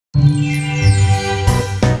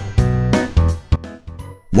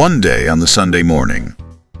One day on the Sunday morning.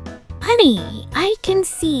 Honey, I can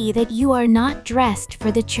see that you are not dressed for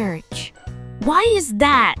the church. Why is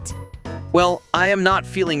that? Well, I am not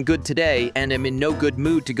feeling good today and am in no good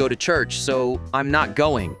mood to go to church, so I'm not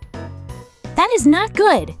going. That is not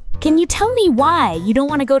good. Can you tell me why you don't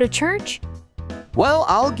want to go to church? Well,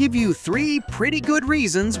 I'll give you 3 pretty good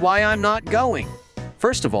reasons why I'm not going.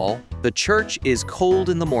 First of all, the church is cold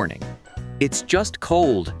in the morning. It's just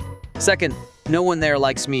cold. Second, no one there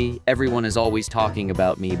likes me. Everyone is always talking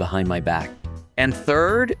about me behind my back. And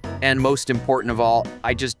third, and most important of all,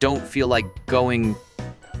 I just don't feel like going.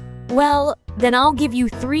 Well, then I'll give you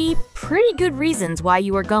 3 pretty good reasons why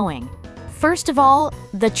you are going. First of all,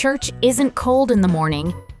 the church isn't cold in the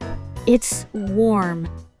morning. It's warm.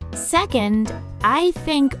 Second, I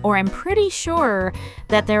think, or I'm pretty sure,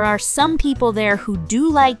 that there are some people there who do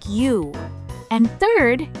like you. And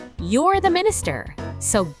third, you're the minister,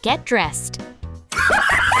 so get dressed.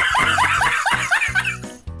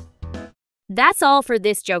 That's all for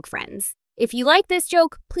this joke, friends. If you like this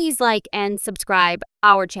joke, please like and subscribe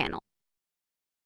our channel.